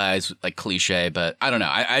roll your eyes like cliche, but I don't know.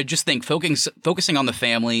 I just think focusing on the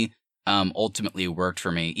family ultimately worked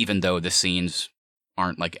for me, even though the scenes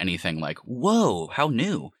aren't like anything like, whoa, how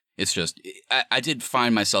new. It's just, I did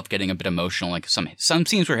find myself getting a bit emotional. Like some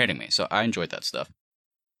scenes were hitting me. So I enjoyed that stuff.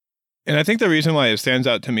 And I think the reason why it stands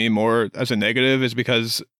out to me more as a negative is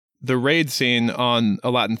because the raid scene on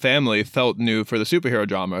a Latin family felt new for the superhero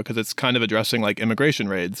drama because it's kind of addressing like immigration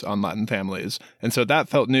raids on Latin families. And so that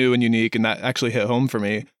felt new and unique, and that actually hit home for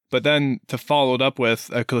me. But then to follow it up with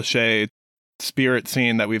a cliche spirit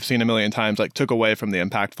scene that we've seen a million times, like took away from the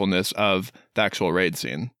impactfulness of the actual raid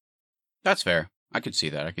scene. That's fair. I could see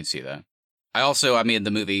that. I mean,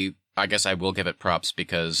 the movie, I guess I will give it props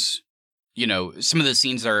because, some of the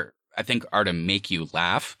scenes are to make you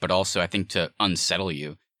laugh, but also I think to unsettle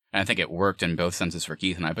you. And I think it worked in both senses for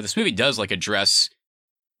Keith and I. But this movie does like address,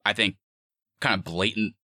 I think, kind of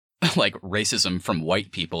blatant like racism from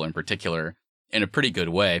white people in particular in a pretty good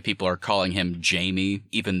way. People are calling him Jamie,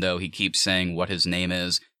 even though he keeps saying what his name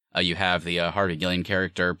is. You have the Harvey Gillian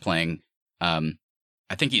character playing, I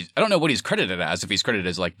don't know what he's credited as, if he's credited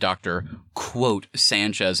as like Dr. quote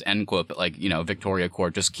Sanchez, end quote, but like, Victoria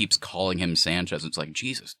Court just keeps calling him Sanchez. It's like,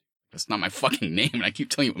 Jesus, that's not my fucking name. And I keep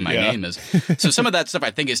telling you what my name is. So some of that stuff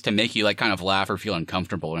I think is to make you like kind of laugh or feel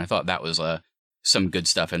uncomfortable. And I thought that was some good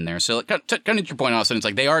stuff in there. So like, kind of your point, Austin, it's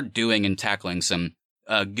like they are doing and tackling some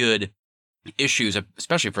good issues,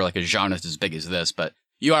 especially for like a genre as big as this. But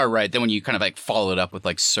you are right. Then when you kind of like follow it up with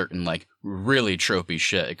like certain like really tropey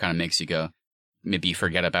shit, it kind of makes you go, maybe you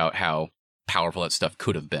forget about how powerful that stuff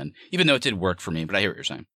could have been, even though it did work for me. But I hear what you're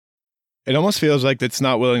saying. It almost feels like it's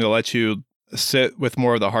not willing to let you sit with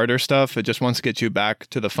more of the harder stuff. It just wants to get you back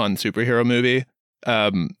to the fun superhero movie.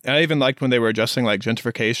 And I even liked when they were addressing like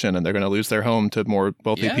gentrification and they're going to lose their home to more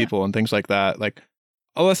wealthy people and things like that. Like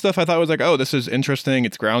all that stuff I thought was like, oh, this is interesting.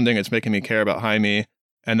 It's grounding. It's making me care about Jaime.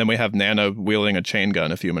 And then we have Nana wielding a chain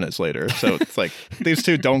gun a few minutes later. So it's like these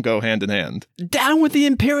two don't go hand in hand. Down with the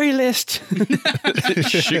imperialist.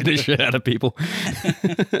 Shoot the shit out of people.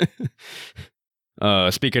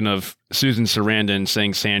 Speaking of Susan Sarandon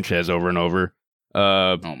saying Sanchez over and over.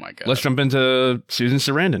 Oh my God. Let's jump into Susan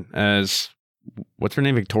Sarandon as, what's her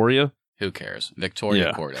name? Victoria? Who cares?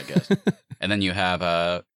 Victoria Court, I guess. And then you have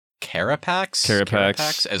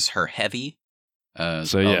Carapax as her heavy.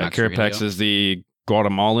 Carapax is the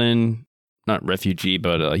Guatemalan, not refugee,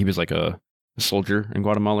 but he was like a soldier in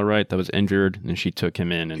Guatemala, right? That was injured, and she took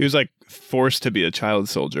him in. And he was like forced to be a child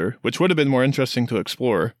soldier, which would have been more interesting to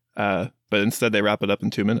explore. But instead, they wrap it up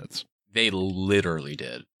in 2 minutes. They literally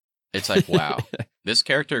did. It's like, wow, this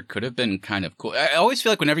character could have been kind of cool. I always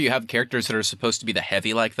feel like whenever you have characters that are supposed to be the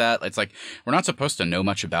heavy like that, it's like we're not supposed to know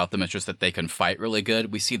much about them. It's just that they can fight really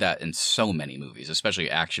good. We see that in so many movies, especially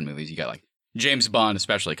action movies. You got like James Bond,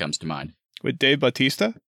 especially comes to mind. With Dave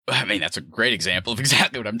Bautista? I mean, that's a great example of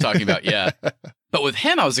exactly what I'm talking about, yeah. But with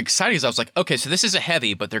him, I was excited because I was like, okay, so this is a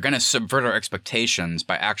heavy, but they're going to subvert our expectations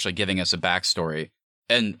by actually giving us a backstory.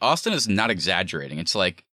 And Austin is not exaggerating. It's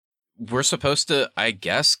like, we're supposed to, I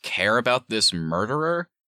guess, care about this murderer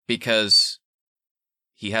because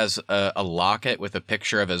he has a locket with a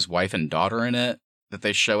picture of his wife and daughter in it that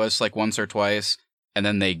they show us like once or twice. And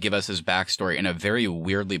then they give us his backstory in a very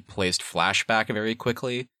weirdly placed flashback very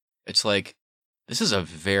quickly. It's like, this is a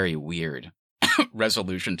very weird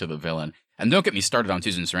resolution to the villain. And don't get me started on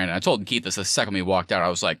Susan Sarandon. I told Keith this the second we walked out. I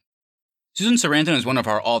was like, Susan Sarandon is one of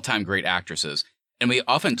our all-time great actresses. And we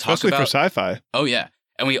often talk especially about... for sci-fi. Oh, yeah.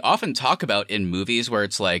 And we often talk about in movies where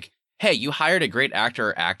it's like, hey, you hired a great actor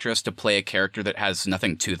or actress to play a character that has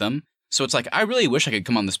nothing to them. So it's like, I really wish I could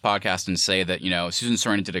come on this podcast and say that, Susan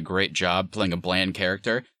Sarandon did a great job playing a bland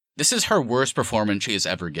character. This is her worst performance she has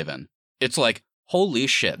ever given. It's like, holy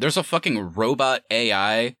shit, there's a fucking robot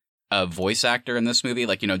AI voice actor in this movie,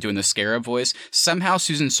 like, doing the Scarab voice. Somehow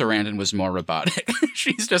Susan Sarandon was more robotic.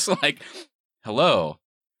 She's just like, hello,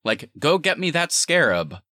 like, go get me that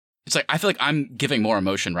Scarab. It's like, I feel like I'm giving more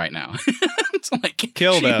emotion right now. It's like,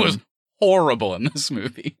 kill she them. Was horrible in this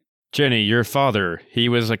movie. Jenny, your father, he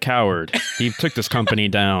was a coward. He took this company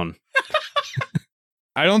down.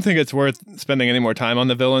 I don't think it's worth spending any more time on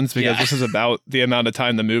the villains because this is about the amount of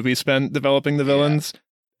time the movie spent developing the villains.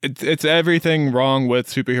 It's everything wrong with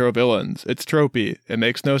superhero villains. It's tropey. It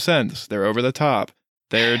makes no sense. They're over the top.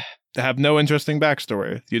 They have no interesting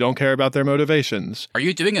backstory. You don't care about their motivations. Are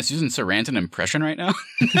you doing a Susan Sarandon impression right now?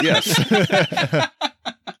 Yes.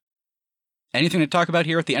 Anything to talk about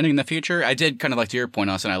here with the ending in the future? I did kind of like to your point,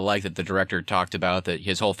 Austin. I like that the director talked about that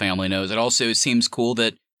his whole family knows. It also seems cool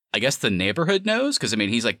that I guess the neighborhood knows, because I mean,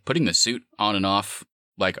 he's like putting the suit on and off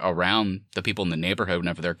like around the people in the neighborhood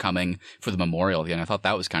whenever they're coming for the memorial. And I thought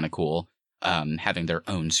that was kind of cool, having their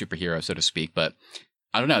own superhero, so to speak. But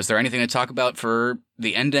I don't know. Is there anything to talk about for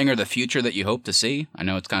the ending or the future that you hope to see? I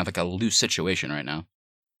know it's kind of like a loose situation right now.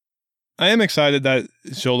 I am excited that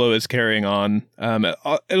Xolo is carrying on.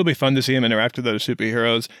 It'll be fun to see him interact with those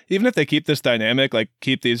superheroes. Even if they keep this dynamic, like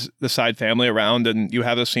keep the side family around, and you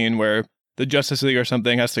have a scene where the Justice League or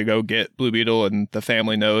something has to go get Blue Beetle and the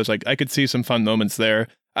family knows. Like, I could see some fun moments there.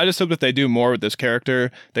 I just hope that they do more with this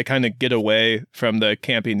character. They kind of get away from the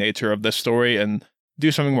campy nature of this story and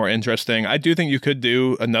do something more interesting. I do think you could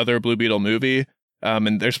do another Blue Beetle movie.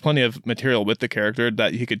 And there's plenty of material with the character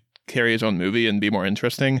that he could carry his own movie and be more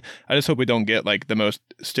interesting. I just hope we don't get like the most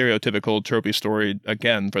stereotypical tropey story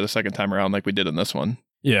again for the second time around like we did in this one.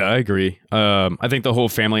 Yeah, I agree. I think the whole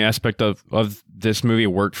family aspect of this movie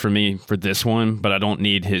worked for me for this one, but I don't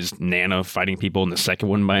need his Nana fighting people in the second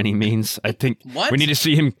one by any means. I think we need to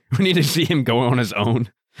see him go on his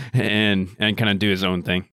own and kind of do his own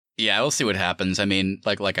thing. Yeah, we'll see what happens. I mean,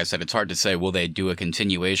 like I said, it's hard to say, will they do a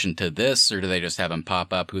continuation to this, or do they just have him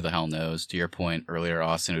pop up? Who the hell knows? To your point earlier,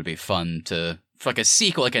 Austin, it would be fun to, for like a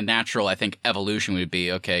sequel, like a natural, I think, evolution would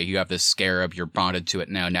be, okay, you have this scarab, you're bonded to it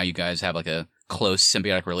now. Now you guys have like a close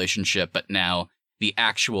symbiotic relationship, but now the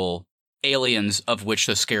actual aliens of which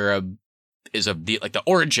the scarab is of the, like the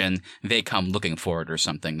origin, they come looking for it or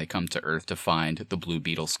something. They come to Earth to find the blue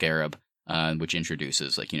beetle scarab, which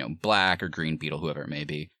introduces like, black or green beetle, whoever it may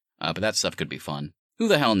be. But that stuff could be fun. Who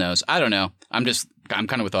the hell knows? I don't know. I'm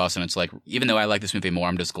kind of with Austin. It's like, even though I like this movie more,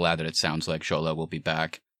 I'm just glad that it sounds like Xolo will be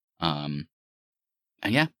back. And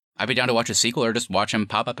yeah, I'd be down to watch a sequel or just watch him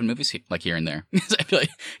pop up in movies like here and there. I feel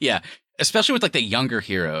like, yeah, especially with like the younger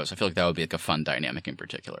heroes, I feel like that would be like a fun dynamic in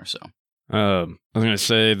particular. So, I was going to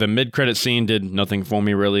say the mid-credit scene did nothing for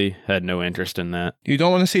me, really. Had no interest in that. You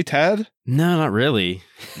don't want to see Ted? No, not really.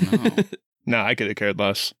 no. No, I could have cared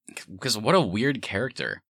less. Because what a weird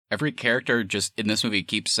character. Every character just in this movie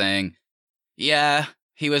keeps saying, yeah,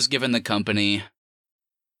 he was given the company.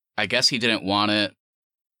 I guess he didn't want it.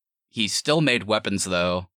 He still made weapons,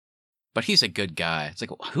 though. But he's a good guy. It's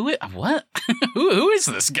like, what? who is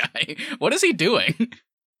this guy? What is he doing?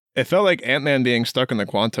 It felt like Ant-Man being stuck in the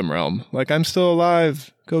quantum realm. Like, I'm still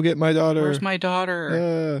alive. Go get my daughter. Where's my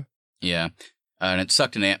daughter? Yeah. And it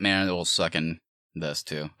sucked in Ant-Man. It will suck in this,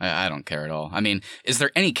 too. I don't care at all. I mean, is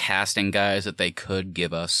there any casting guys that they could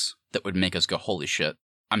give us that would make us go, holy shit,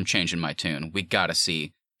 I'm changing my tune. We gotta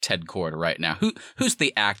see Ted Kord right now. Who's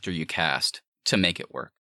the actor you cast to make it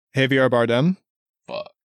work? Javier Bardem?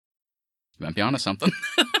 Fuck. You might be onto something.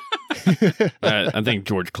 I think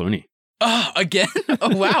George Clooney. Oh, again?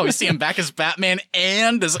 Oh, wow. We see him back as Batman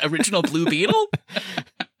and as original Blue Beetle?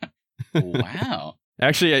 Wow.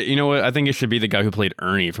 Actually, you know what? I think it should be the guy who played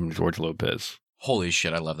Ernie from George Lopez. Holy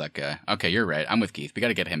shit, I love that guy. Okay, you're right. I'm with Keith. We got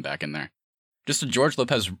to get him back in there. Just a George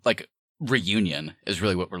Lopez, like, reunion is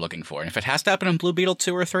really what we're looking for. And if it has to happen in Blue Beetle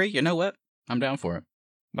 2 or 3, you know what? I'm down for it.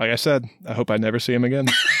 Like I said, I hope I never see him again.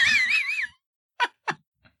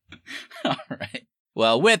 All right.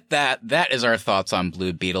 Well, with that is our thoughts on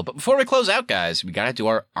Blue Beetle. But before we close out, guys, we got to do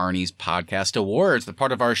our Arnie's Podcast Awards, the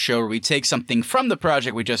part of our show where we take something from the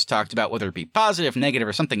project we just talked about, whether it be positive, negative,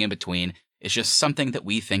 or something in between. It's just something that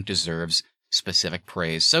we think deserves specific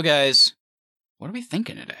praise. So, guys, what are we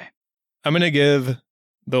thinking today? I'm going to give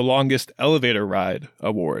the longest elevator ride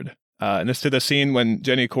award. And it's to the scene when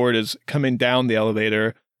Jenny Cord is coming down the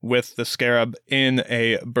elevator with the scarab in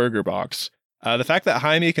a burger box. The fact that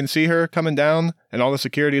Jaime can see her coming down and all the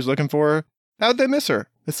security is looking for her, how'd they miss her?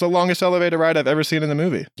 It's the longest elevator ride I've ever seen in the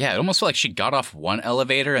movie. Yeah, it almost felt like she got off one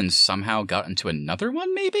elevator and somehow got into another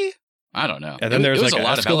one, maybe? I don't know. And then there's like an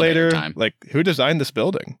escalator. Time. Like, who designed this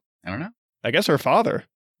building? I don't know. I guess her father.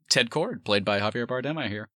 Ted Kord, played by Javier Bardem, I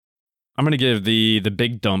hear. I'm going to give the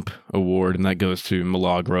Big Dump award, and that goes to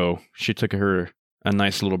Milagro. She took her a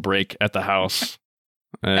nice little break at the house.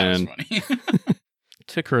 And that was funny.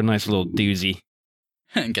 Took her a nice little doozy.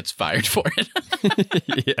 And gets fired for it.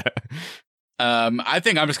 Yeah. I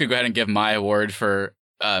think I'm just going to go ahead and give my award for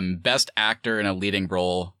Best Actor in a Leading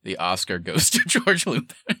Role. The Oscar goes to George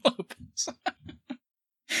Lopez.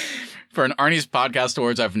 For an Arnie's Podcast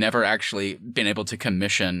Awards, I've never actually been able to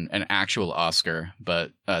commission an actual Oscar,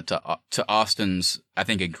 but to Austin's, I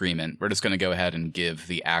think, agreement, we're just going to go ahead and give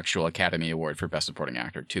the actual Academy Award for Best Supporting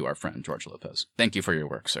Actor to our friend George Lopez. Thank you for your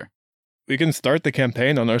work, sir. We can start the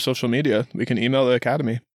campaign on our social media. We can email the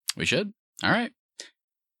Academy. We should. All right,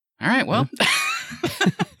 well...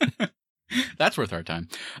 That's worth our time.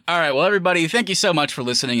 All right, well, everybody, thank you so much for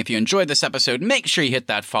listening. If you enjoyed this episode, make sure you hit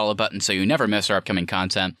that follow button so you never miss our upcoming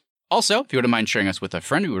content. Also, if you wouldn't mind sharing us with a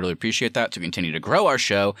friend, we would really appreciate that to continue to grow our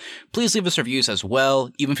show. Please leave us reviews as well.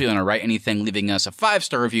 Even if you don't want to write anything, leaving us a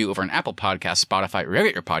 5-star review over on Apple Podcasts, Spotify, or wherever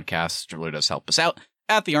you get your podcasts really does help us out.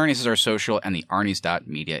 At The Arnie's is our social, and the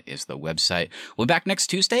Arnie's.media is the website. We'll be back next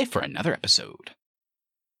Tuesday for another episode.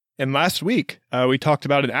 And last week, we talked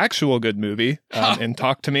about an actual good movie in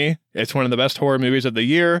Talk to Me. It's one of the best horror movies of the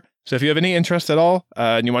year. So if you have any interest at all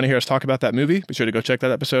and you want to hear us talk about that movie, be sure to go check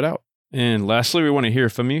that episode out. And lastly, we want to hear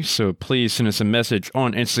from you. So please send us a message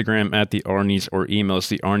on Instagram at The Arnie's or email us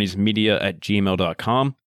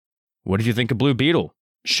thearniesmedia@gmail.com. What did you think of Blue Beetle?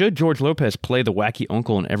 Should George Lopez play the wacky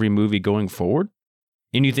uncle in every movie going forward?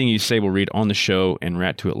 Anything you say we'll read on the show and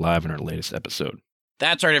react to it live in our latest episode.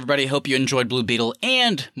 That's right, everybody. Hope you enjoyed Blue Beetle,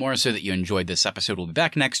 and more so that you enjoyed this episode. We'll be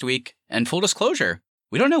back next week. And full disclosure,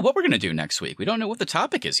 we don't know what we're going to do next week. We don't know what the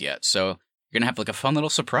topic is yet. So you're going to have like a fun little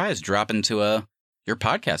surprise drop into your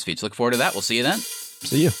podcast feeds. Look forward to that. We'll see you then.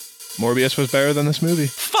 See you. Morbius was better than this movie.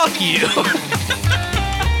 Fuck you!